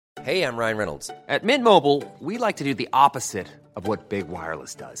Hey, I'm Ryan Reynolds. At Mint Mobile, we like to do the opposite of what Big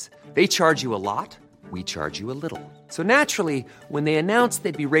Wireless does. They charge you a lot, we charge you a little. So naturally, when they announced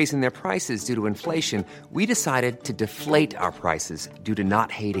they'd be raising their prices due to inflation, we decided to deflate our prices due to not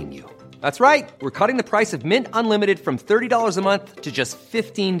hating you. That's right. We're cutting the price of Mint Unlimited from $30 a month to just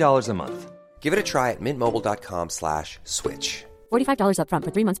 $15 a month. Give it a try at mintmobile.com/switch. $45 up front for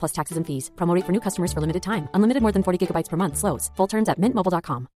 3 months plus taxes and fees. Promo rate for new customers for limited time. Unlimited more than 40 gigabytes per month. Slows full terms at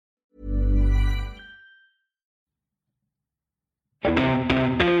mintmobile.com.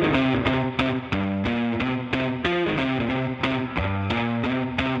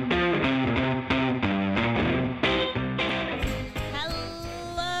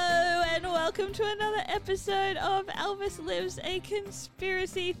 Welcome to another episode of Elvis Lives, a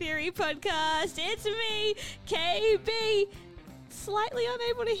conspiracy theory podcast. It's me, KB, slightly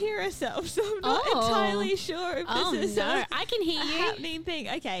unable to hear herself, so I'm not entirely sure if this is I can hear a you. happening thing.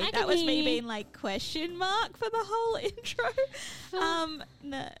 Okay, that was me being like question mark for the whole intro.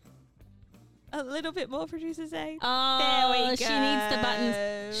 No. A little bit more, producer Zane. Oh, there we go. She needs the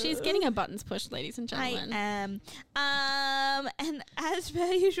buttons. She's getting her buttons pushed, ladies and gentlemen. I am. And as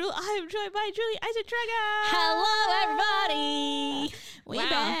per usual, I am joined by Julie Eisentrager. Hello, everybody. We're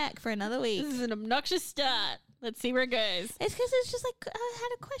back for another week. This is an obnoxious start. Let's see where it goes. It's because it's just like I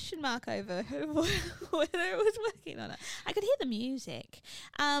had a question mark over whether it was working or not. I could hear the music.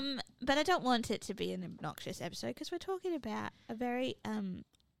 But I don't want it to be an obnoxious episode because we're talking about a very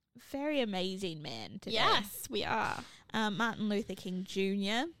amazing man today. Yes, we are. Martin Luther King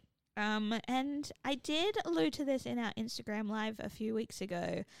Jr. And I did allude to this in our Instagram live a few weeks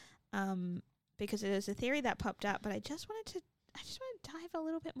ago because there was a theory that popped up, but I just wanted to dive a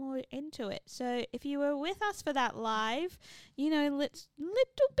little bit more into it. So if you were with us for that live, you know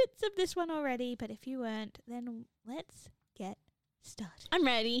little bits of this one already, but if you weren't, then let's get started. I'm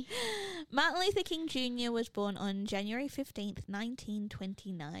ready. Martin Luther King Jr. was born on January 15th,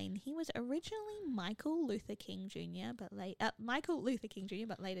 1929. He was originally Michael Luther King Jr., but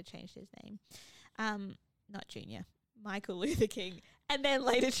later changed his name. Not Jr., Michael Luther King, and then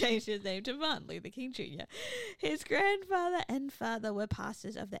later changed his name to Martin Luther King Jr. His grandfather and father were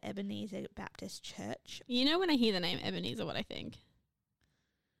pastors of the Ebenezer Baptist Church. You know when I hear the name Ebenezer, what I think?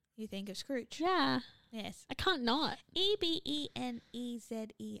 You think of Scrooge? Yeah. Yes. I can't not. Ebenezer.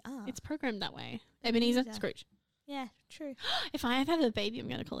 It's programmed that way. Ebenezer, Scrooge. Yeah, true. If I ever have a baby, I'm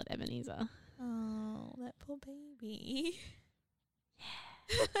going to call it Ebenezer. Oh, that poor baby.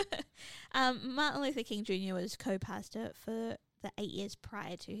 Martin Luther King Jr. was co-pastor for the 8 years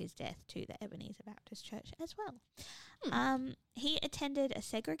prior to his death to the Ebenezer Baptist Church as well. He attended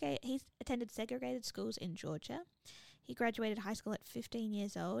segregated schools in Georgia. He graduated high school at 15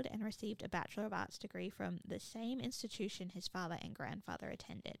 years old and received a Bachelor of Arts degree from the same institution his father and grandfather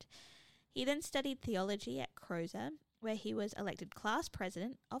attended. He then studied theology at Crozer, where he was elected class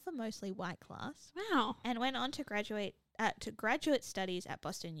president of a mostly white class. Wow. And went on to graduate studies at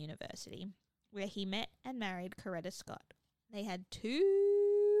Boston University, where he met and married Coretta Scott. They had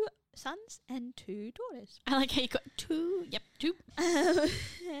 2 sons and 2 daughters. I like how you got 2. Yep, 2.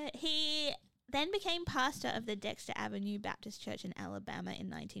 He then became pastor of the Dexter Avenue Baptist Church in Alabama in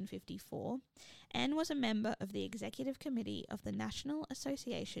 1954 and was a member of the executive committee of the National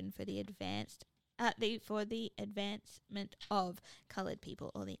Association for the Advancement of Colored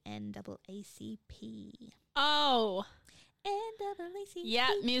People, or the NAACP. Oh. NAACP. Yeah,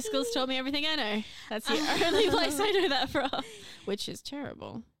 musicals told me everything I know. That's the only place I know that from, which is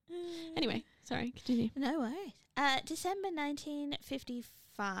terrible. Anyway, sorry, continue. No worries. December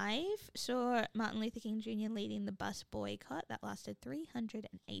 1955 saw Martin Luther King Jr. leading the bus boycott that lasted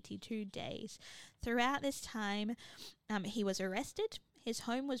 382 days. Throughout this time, he was arrested, his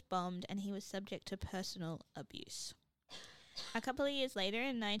home was bombed, and he was subject to personal abuse. A couple of years later,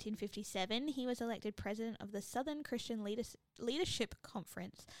 in 1957, he was elected president of the Southern Christian Leadership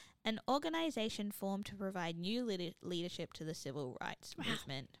Conference, an organization formed to provide new leadership to the civil rights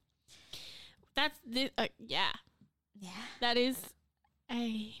movement. That's yeah. That is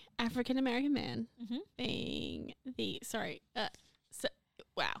a African American man being the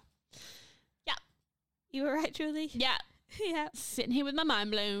wow. Yeah, you were right, Julie. Yeah, yeah. Sitting here with my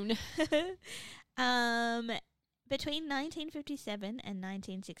mind blown. Between 1957 and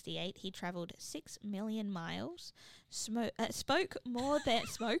 1968, he traveled 6 million miles, spoke more than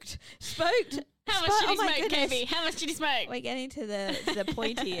smoked. How much did he smoke, KB? How much did he smoke? We're getting to the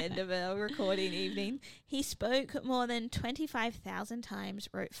pointy end of our recording evening. He spoke more than 25,000 times,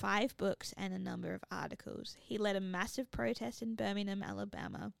 wrote 5 books and a number of articles. He led a massive protest in Birmingham,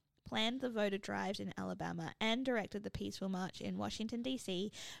 Alabama, planned the voter drives in Alabama, and directed the peaceful march in Washington,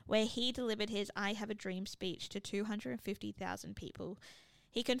 D.C., where he delivered his I Have a Dream speech to 250,000 people.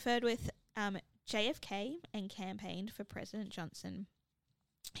 He conferred with JFK and campaigned for President Johnson.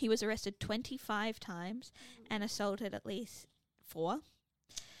 He was arrested 25 times and assaulted at least 4.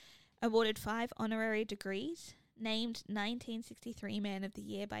 Awarded 5 honorary degrees, named 1963 Man of the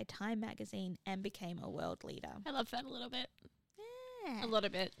Year by Time magazine, and became a world leader. I love that a little bit. Yeah. A little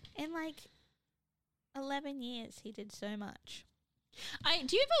bit. In 11 years, he did so much.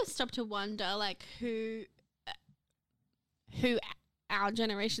 Do you ever stop to wonder, who our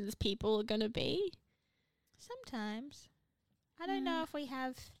generation's people are going to be? Sometimes. I don't know if we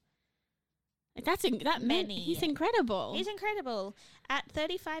have many. He's incredible. He's incredible. At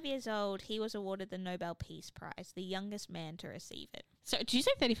 35 years old, he was awarded the Nobel Peace Prize, the youngest man to receive it. So, did you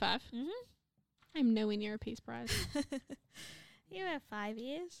say 35? Mm-hmm. I'm nowhere near a Peace Prize. You have 5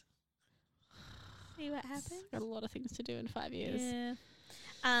 years. See what happens. Got a lot of things to do in 5 years. Yeah.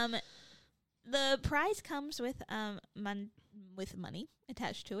 The prize comes with money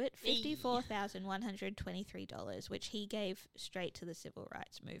attached to it, $54,123, which he gave straight to the civil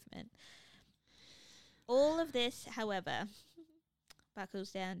rights movement. All of this, however,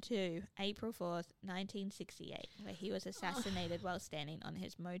 buckles down to April 4th, 1968, where he was assassinated while standing on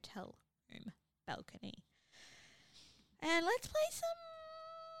his motel room balcony. And let's just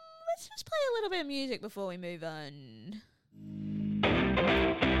play a little bit of music before we move on.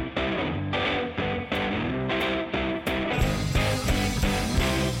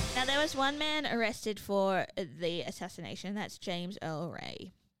 Now, there was one man arrested for the assassination. That's James Earl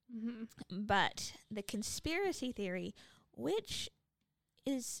Ray. Mm-hmm. But the conspiracy theory, which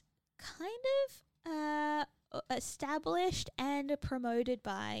is kind of established and promoted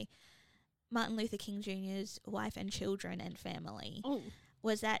by Martin Luther King Jr.'s wife and children and family,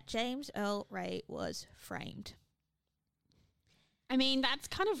 was that James Earl Ray was framed. I mean, that's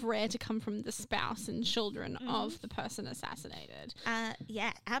kind of rare to come from the spouse and children of the person assassinated.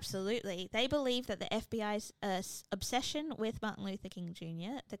 Yeah, absolutely. They believe that the FBI's obsession with Martin Luther King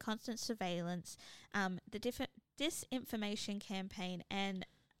Jr., the constant surveillance, the disinformation campaign, and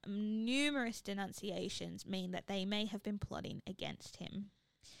numerous denunciations mean that they may have been plotting against him.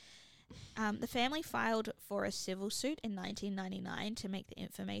 The family filed for a civil suit in 1999 to make the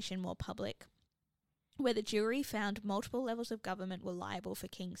information more public, where the jury found multiple levels of government were liable for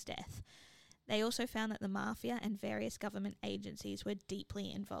King's death. They also found that the mafia and various government agencies were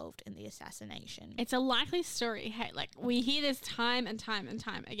deeply involved in the assassination. It's a likely story. Hey, we hear this time and time and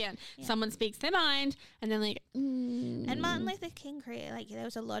time again. Yeah. Someone speaks their mind, and then And Martin Luther King created, there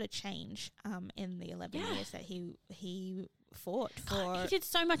was a lot of change in the 11 years that he fought for. God, he did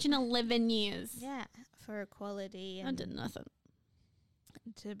so much in 11 years. Yeah, for equality. And I did nothing.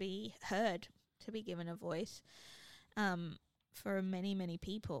 To be heard. To be given a voice for many, many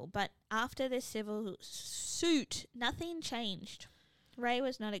people. But after this civil suit, nothing changed. Ray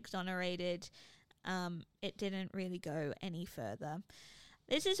was not exonerated. It didn't really go any further.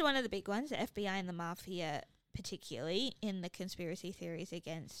 This is one of the big ones, the FBI and the mafia, particularly in the conspiracy theories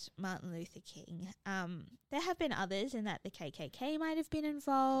against Martin Luther King. There have been others in that the KKK might have been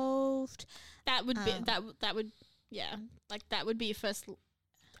involved. That would be that would be first.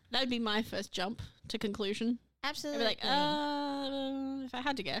 That would be my first jump to conclusion. Absolutely. I'd be if I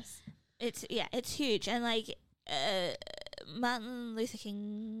had to guess. It's huge. And Martin Luther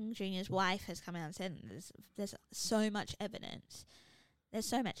King Jr.'s wife has come out and said there's so much evidence. There's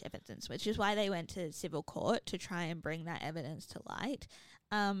so much evidence, which is why they went to civil court to try and bring that evidence to light.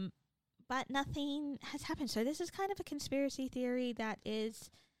 But nothing has happened. So this is kind of a conspiracy theory that is,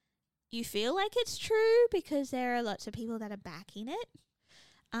 you feel like it's true because there are lots of people that are backing it.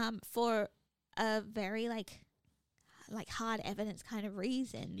 For a very hard evidence kind of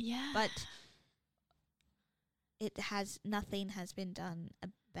reason. Yeah. But nothing has been done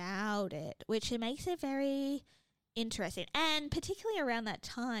about it, which it makes it very interesting. And particularly around that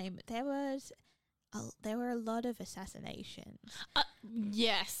time, there were a lot of assassinations.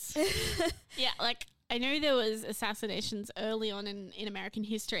 Yes. Yeah, I know there was assassinations early on in American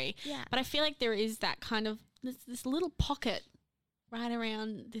history. Yeah. But I feel like there is that kind of this little pocket right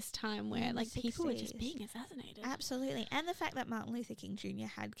around this time where people were just being assassinated. Absolutely. And the fact that Martin Luther King Jr.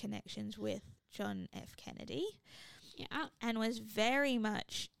 had connections with John F. Kennedy. Yeah. And was very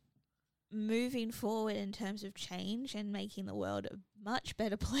much moving forward in terms of change and making the world a much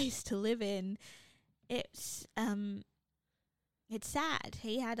better place to live in. It's sad.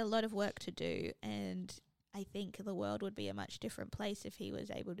 He had a lot of work to do, and I think the world would be a much different place if he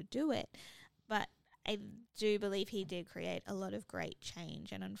was able to do it. But I do believe he did create a lot of great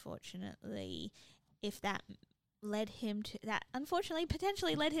change, and unfortunately, if that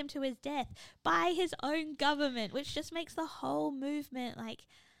potentially led him to his death by his own government, which just makes the whole movement like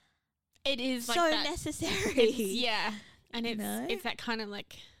it is so like that, necessary. And it's know? it's that kind of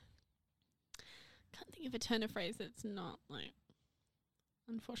like, can't think of a turn of phrase that's not like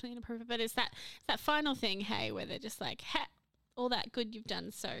unfortunately inappropriate, but it's that final thing, hey, where they're just like, hey, all that good you've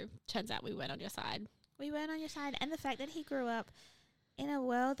done, so turns out we weren't on your side. We weren't on your side, and the fact that he grew up in a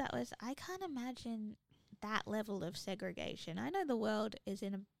world that was, I can't imagine that level of segregation. I know the world is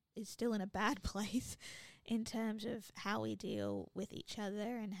still in a bad place in terms of how we deal with each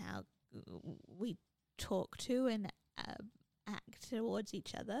other and how we talk to and act towards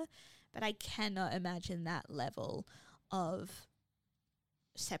each other, but I cannot imagine that level of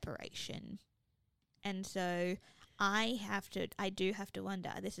separation. And so I do have to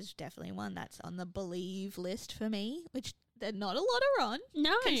wonder, this is definitely one that's on the believe list for me, which there not a lot are on,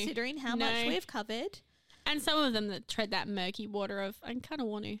 considering how much we've covered. And some of them that tread that murky water of, I kind of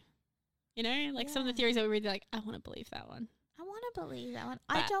want to, you know, like some of the theories that we read, like, I want to believe that one. I want to believe that one.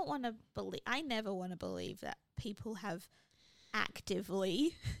 I don't want to believe, I never want to believe that people have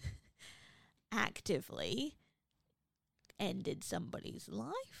actively ended somebody's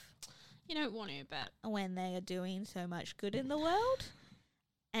life. You don't want to, but when they are doing so much good in the world,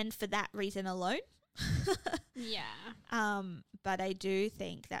 and for that reason alone. But I do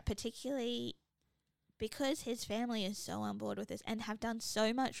think that particularly because his family is so on board with this and have done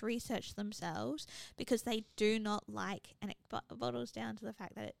so much research themselves, because they do not like, and it bottles down to the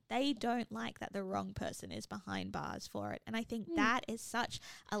fact that they don't like that the wrong person is behind bars for it. And I think that is such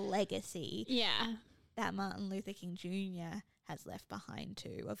a legacy that Martin Luther King Jr. has left behind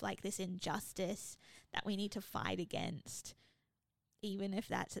too, of like this injustice that we need to fight against, even if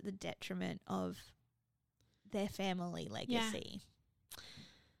that's at the detriment of their family legacy.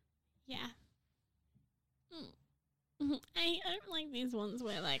 I don't like these ones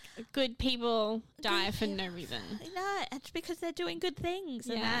where like good people die for no reason. No, it's because they're doing good things,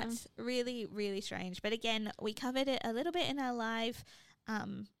 and that's really, really strange. But again, we covered it a little bit in our live a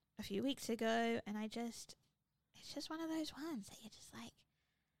few weeks ago, and it's just one of those ones that you're just like,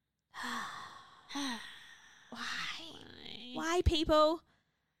 why people?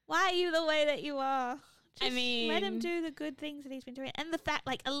 Why are you the way that you are? Just let him do the good things that he's been doing. And the fact,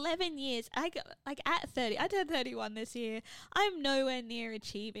 11 years, at 30, I turned 31 this year, I'm nowhere near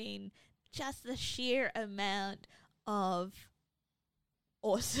achieving just the sheer amount of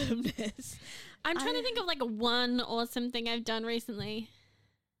awesomeness. I'm trying to think of one awesome thing I've done recently,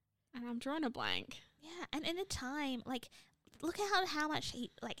 and I'm drawing a blank. Yeah, and in a time, look at how much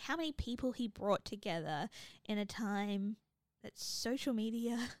how many people he brought together in a time that social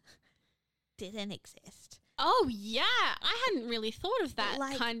media didn't exist. Oh yeah, I hadn't really thought of that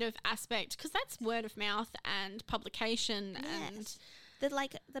kind of aspect, because that's word of mouth and publication and the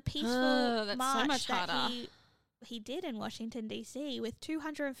peaceful march so that he did in Washington DC with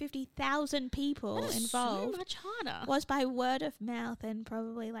 250,000 people involved. So much harder. Was by word of mouth and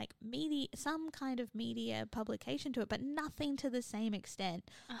probably media, some kind of media publication to it, but nothing to the same extent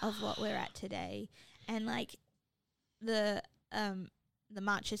of what we're at today. And the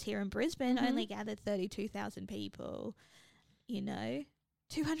marches here in Brisbane only gathered 32,000 people,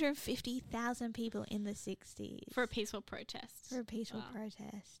 250,000 people in the 60s. For a peaceful protest.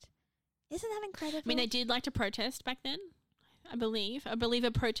 Protest. Isn't that incredible? I mean, they did like to protest back then, I believe. I believe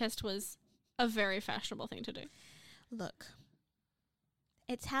a protest was a very fashionable thing to do. Look,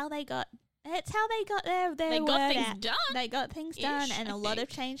 it's how they got their they word got things out. done. They got things done, and a lot of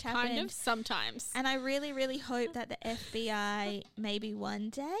change happened. Kind of sometimes. And I really, really hope that the FBI maybe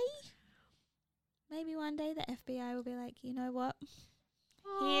one day the FBI will be like, you know what?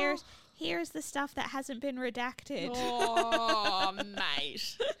 Here's the stuff that hasn't been redacted. Oh,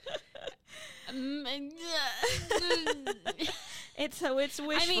 mate. It's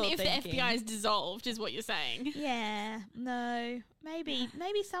wishful if thinking. the FBI is dissolved, is what you're saying. Yeah, no, maybe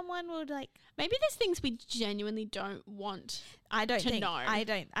someone would Maybe there's things we genuinely don't want. I think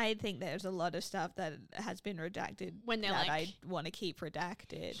there's a lot of stuff that has been redacted when they're I want to keep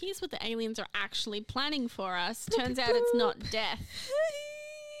redacted. Here's what the aliens are actually planning for us. Turns out it's not death.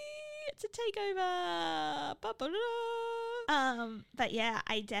 It's a takeover. But yeah,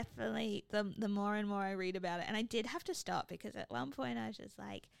 I definitely, the more and more I read about it, and I did have to stop because at one point I was just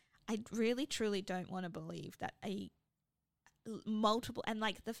like, I really truly don't want to believe that multiple, and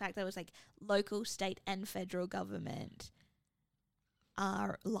the fact that it was local, state and federal government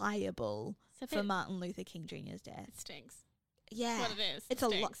are liable for Martin Luther King Jr.'s death. It stinks. Yeah. That's what it is.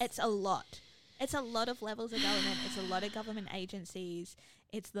 It's a lot. It's a lot of levels of government. It's a lot of government agencies.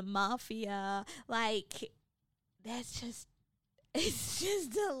 It's the mafia. Like, it's just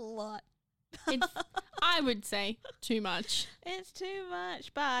a lot. It's, I would say, too much. It's too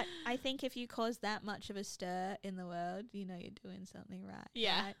much. But I think if you cause that much of a stir in the world, you know you're doing something right.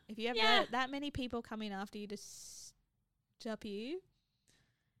 Yeah. Right? If you have that many people coming after you to stop you,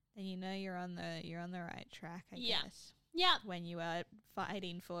 then you know you're on the right track, I guess. Yeah. When you are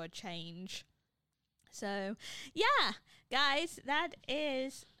fighting for change. So, yeah, guys, that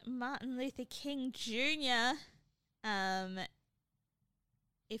is Martin Luther King Jr.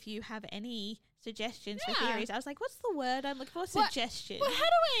 If you have any suggestions for theories, I was like, what's the word I'm looking for? Suggestions. Well, how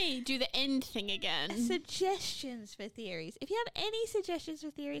do we do the end thing again? Suggestions for theories. If you have any suggestions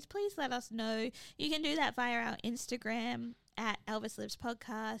for theories, please let us know. You can do that via our Instagram at Elvis Lives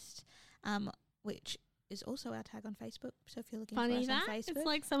Podcast, which is also our tag on Facebook. So if you're looking for us on Facebook. It's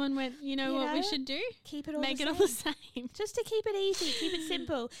like someone went, you know what we should do? Keep it all Make the it same. all the same. Just to keep it easy, keep it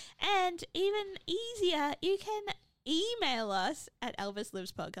simple. And even easier, you can email us at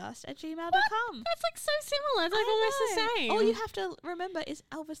elvislivespodcast@gmail.com. That's like so similar. It's like almost the same. All you have to remember is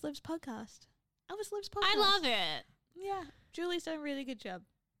Elvis Lives Podcast. Elvis Lives Podcast. I love it. Yeah. Julie's done a really good job.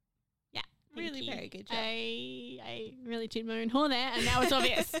 Yeah. Really very good job. I really tuned my own horn there, and now it's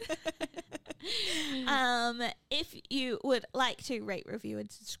obvious. If you would like to rate, review,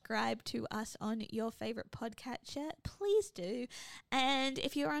 and subscribe to us on your favorite podcatcher, please do. And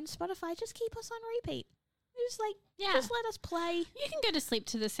if you're on Spotify, just keep us on repeat. Just let us play. You can go to sleep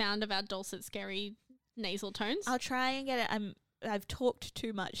to the sound of our dulcet, scary nasal tones. I'll try and get it. I've talked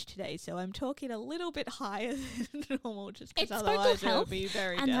too much today, so I'm talking a little bit higher than normal, just because otherwise it'll be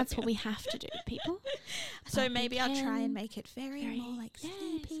very and that's what we have to do, people. So maybe I'll try and make it very more like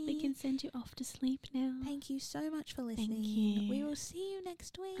sleepy. Yes, we can send you off to sleep now. Thank you so much for listening. Thank you. We will see you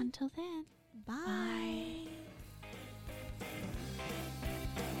next week. Until then. Bye.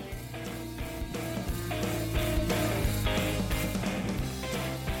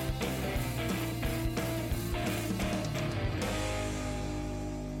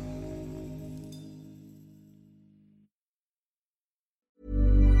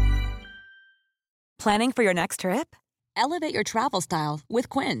 Planning for your next trip? Elevate your travel style with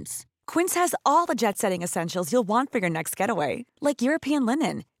Quince. Quince has all the jet-setting essentials you'll want for your next getaway, like European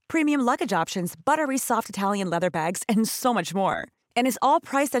linen, premium luggage options, buttery soft Italian leather bags, and so much more. And is all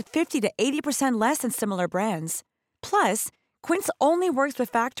priced at 50 to 80% less than similar brands. Plus, Quince only works with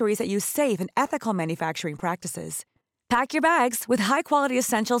factories that use safe and ethical manufacturing practices. Pack your bags with high-quality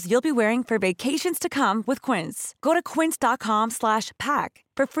essentials you'll be wearing for vacations to come with Quince. Go to quince.com/pack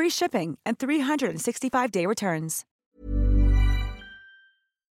for free shipping and 365-day returns.